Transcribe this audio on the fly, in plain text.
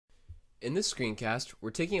In this screencast,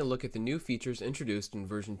 we're taking a look at the new features introduced in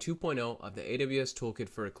version 2.0 of the AWS Toolkit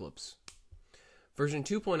for Eclipse. Version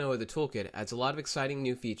 2.0 of the Toolkit adds a lot of exciting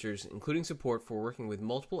new features, including support for working with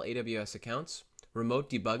multiple AWS accounts,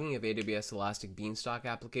 remote debugging of AWS Elastic Beanstalk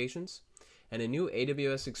applications, and a new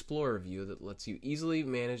AWS Explorer view that lets you easily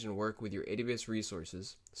manage and work with your AWS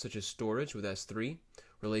resources, such as storage with S3,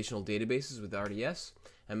 relational databases with RDS,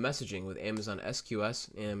 and messaging with Amazon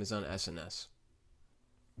SQS and Amazon SNS.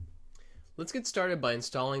 Let's get started by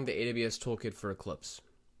installing the AWS Toolkit for Eclipse.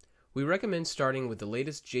 We recommend starting with the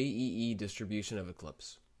latest JEE distribution of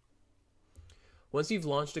Eclipse. Once you've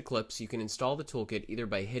launched Eclipse, you can install the toolkit either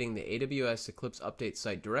by hitting the AWS Eclipse update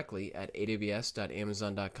site directly at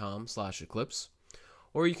aws.amazon.com/eclipse,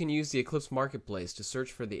 or you can use the Eclipse Marketplace to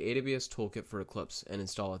search for the AWS Toolkit for Eclipse and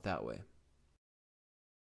install it that way.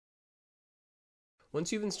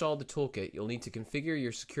 Once you've installed the toolkit, you'll need to configure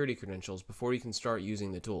your security credentials before you can start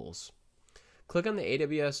using the tools. Click on the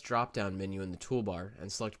AWS drop-down menu in the toolbar and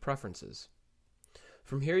select Preferences.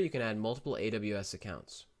 From here you can add multiple AWS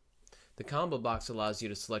accounts. The combo box allows you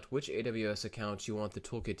to select which AWS accounts you want the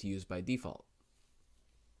toolkit to use by default.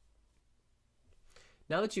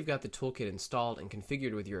 Now that you've got the toolkit installed and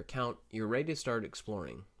configured with your account, you're ready to start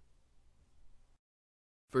exploring.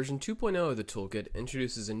 Version 2.0 of the toolkit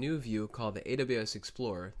introduces a new view called the AWS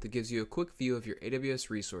Explorer that gives you a quick view of your AWS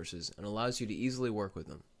resources and allows you to easily work with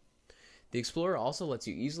them. The Explorer also lets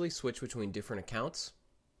you easily switch between different accounts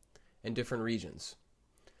and different regions.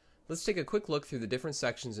 Let's take a quick look through the different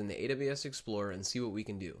sections in the AWS Explorer and see what we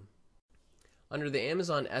can do. Under the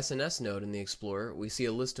Amazon SNS node in the Explorer, we see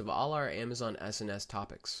a list of all our Amazon SNS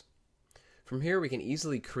topics. From here we can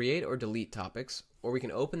easily create or delete topics, or we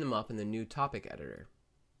can open them up in the new topic editor.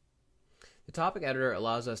 The topic editor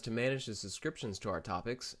allows us to manage the subscriptions to our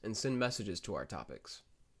topics and send messages to our topics.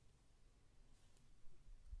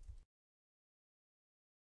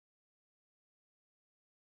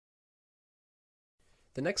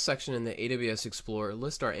 The next section in the AWS Explorer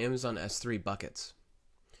lists our Amazon S3 buckets.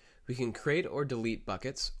 We can create or delete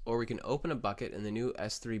buckets, or we can open a bucket in the new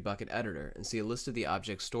S3 bucket editor and see a list of the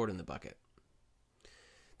objects stored in the bucket.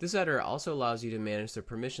 This editor also allows you to manage the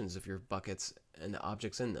permissions of your buckets and the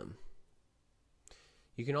objects in them.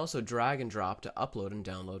 You can also drag and drop to upload and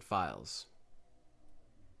download files.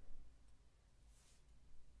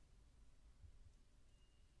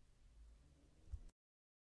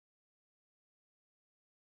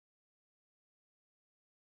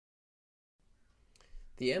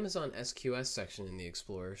 The Amazon SQS section in the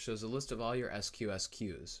Explorer shows a list of all your SQS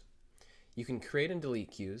queues. You can create and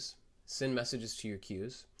delete queues, send messages to your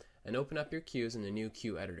queues, and open up your queues in the new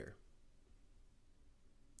queue editor.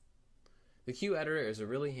 The queue editor is a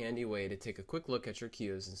really handy way to take a quick look at your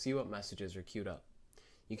queues and see what messages are queued up.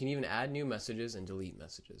 You can even add new messages and delete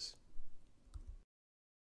messages.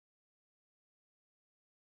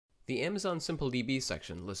 The Amazon SimpleDB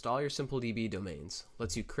section lists all your SimpleDB domains,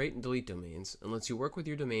 lets you create and delete domains, and lets you work with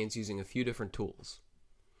your domains using a few different tools.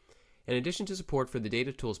 In addition to support for the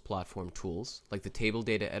Data Tools platform tools, like the Table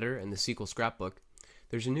Data Editor and the SQL Scrapbook,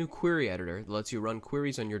 there's a new query editor that lets you run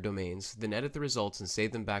queries on your domains, then edit the results and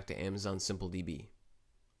save them back to Amazon SimpleDB.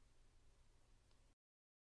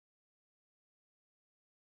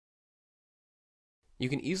 You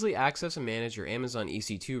can easily access and manage your Amazon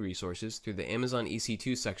EC2 resources through the Amazon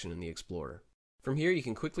EC2 section in the Explorer. From here you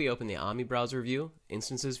can quickly open the Omni Browser view,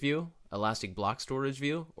 Instances view, Elastic Block Storage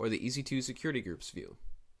view, or the EC2 Security Groups view.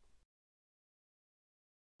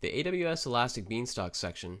 The AWS Elastic Beanstalk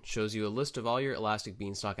section shows you a list of all your Elastic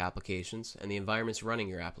Beanstalk applications and the environments running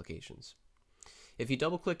your applications. If you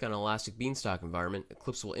double-click on an Elastic Beanstalk environment,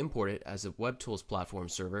 Eclipse will import it as a Web Tools platform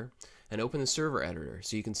server and open the server editor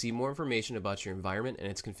so you can see more information about your environment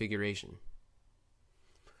and its configuration.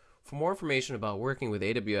 For more information about working with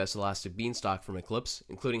AWS Elastic Beanstalk from Eclipse,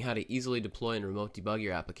 including how to easily deploy and remote debug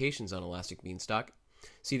your applications on Elastic Beanstalk,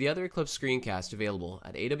 see the other Eclipse screencast available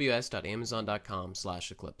at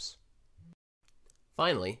aws.amazon.com/eclipse.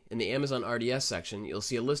 Finally, in the Amazon RDS section, you'll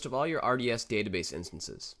see a list of all your RDS database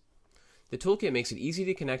instances. The toolkit makes it easy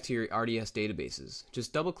to connect to your RDS databases.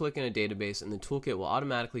 Just double-click in a database and the toolkit will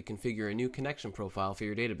automatically configure a new connection profile for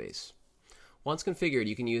your database. Once configured,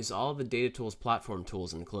 you can use all of the Data Tools platform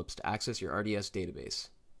tools in Eclipse to access your RDS database.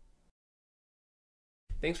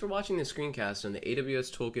 Thanks for watching this screencast on the AWS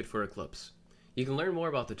Toolkit for Eclipse. You can learn more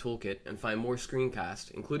about the toolkit and find more screencasts,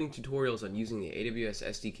 including tutorials on using the AWS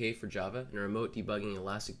SDK for Java and remote debugging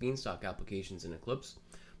Elastic Beanstalk applications in Eclipse,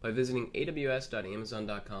 by visiting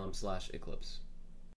aws.amazon.com/eclipse.